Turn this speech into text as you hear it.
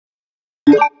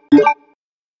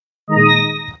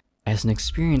As an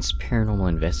experienced paranormal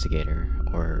investigator,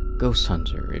 or ghost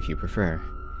hunter if you prefer,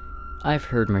 I've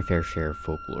heard my fair share of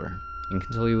folklore, and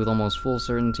can tell you with almost full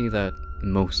certainty that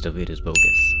most of it is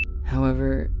bogus.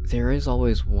 However, there is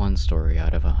always one story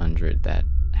out of 100 that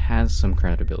has some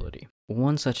credibility.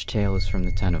 One such tale is from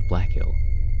the town of Blackhill,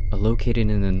 located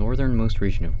in the northernmost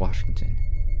region of Washington.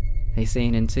 They say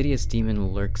an insidious demon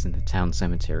lurks in the town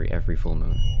cemetery every full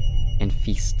moon, and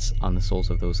feasts on the souls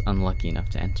of those unlucky enough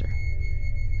to enter.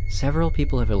 Several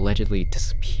people have allegedly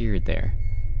disappeared there,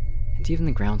 and even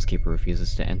the groundskeeper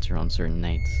refuses to enter on certain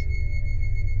nights.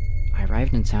 I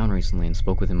arrived in town recently and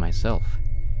spoke with him myself.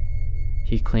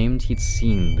 He claimed he'd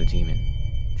seen the demon,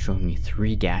 showing me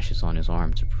 3 gashes on his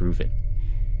arm to prove it.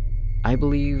 I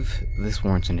believe this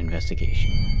warrants an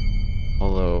investigation,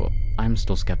 although I'm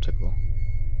still skeptical.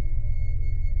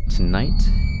 Tonight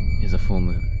is a full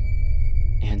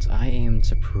moon, and I aim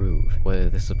to prove whether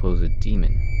the supposed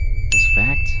demon is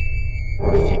fact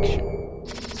or fiction.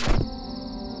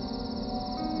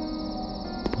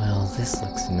 Well, this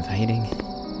looks inviting.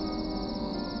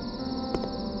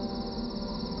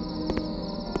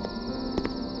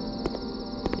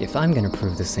 If I'm gonna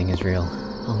prove this thing is real,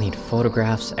 I'll need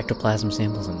photographs, ectoplasm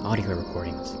samples, and audio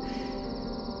recordings.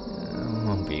 It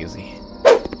won't be easy.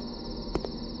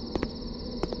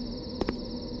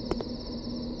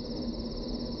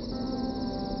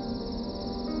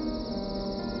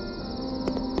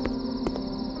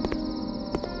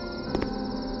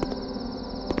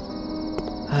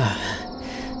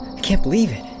 I can't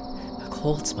believe it! A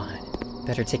cold spot.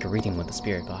 Better take a reading with the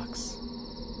spirit box.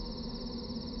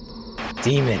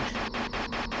 Demon!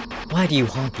 Why do you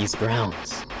haunt these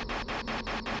grounds?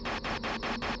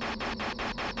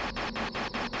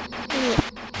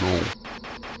 No.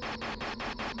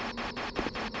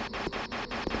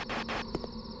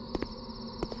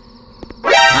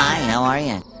 Hi, how are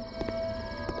you?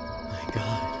 My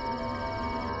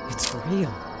god. It's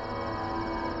real.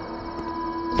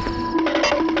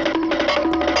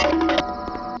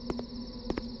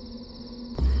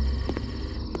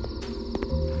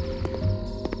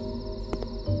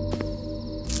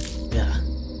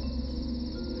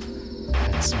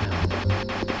 That smell.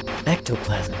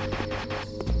 Ectoplasm.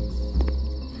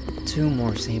 2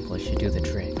 more samples should do the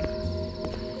trick.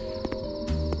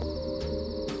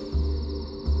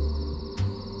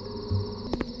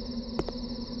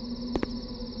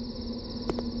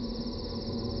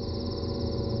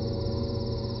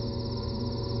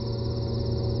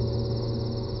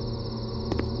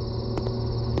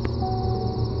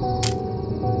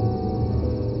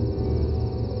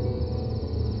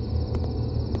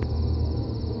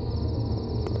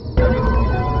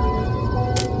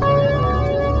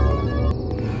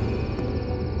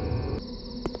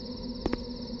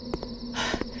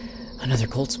 Another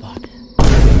cold spot.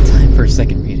 Time for a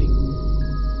second reading.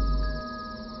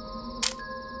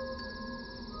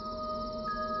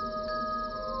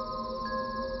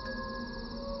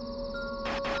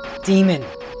 Demon,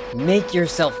 make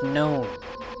yourself known.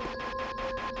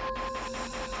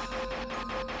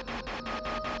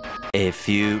 A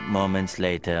few moments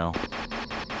later.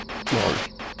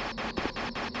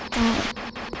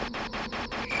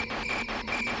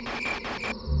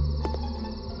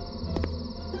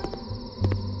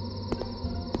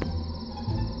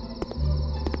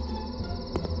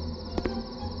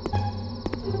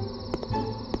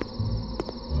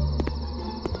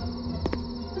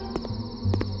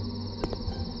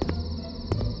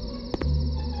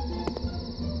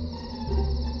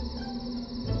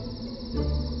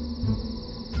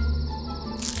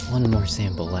 One more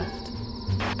sample left.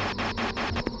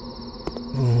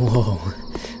 Whoa,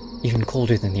 even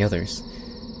colder than the others.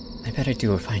 I better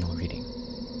do a final reading.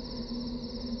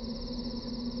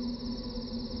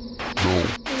 No.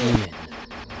 Demon,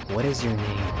 what is your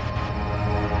name?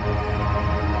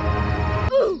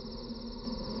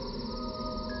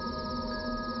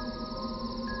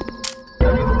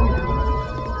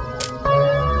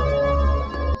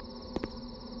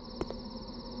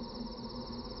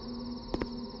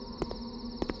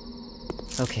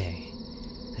 Okay,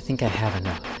 I think I have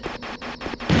enough.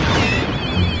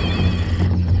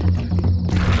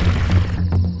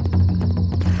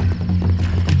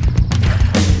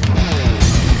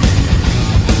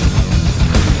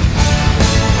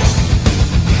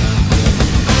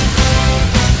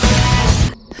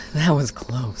 That was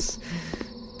close.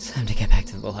 Time to get back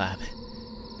to the lab.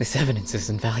 This evidence is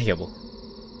invaluable.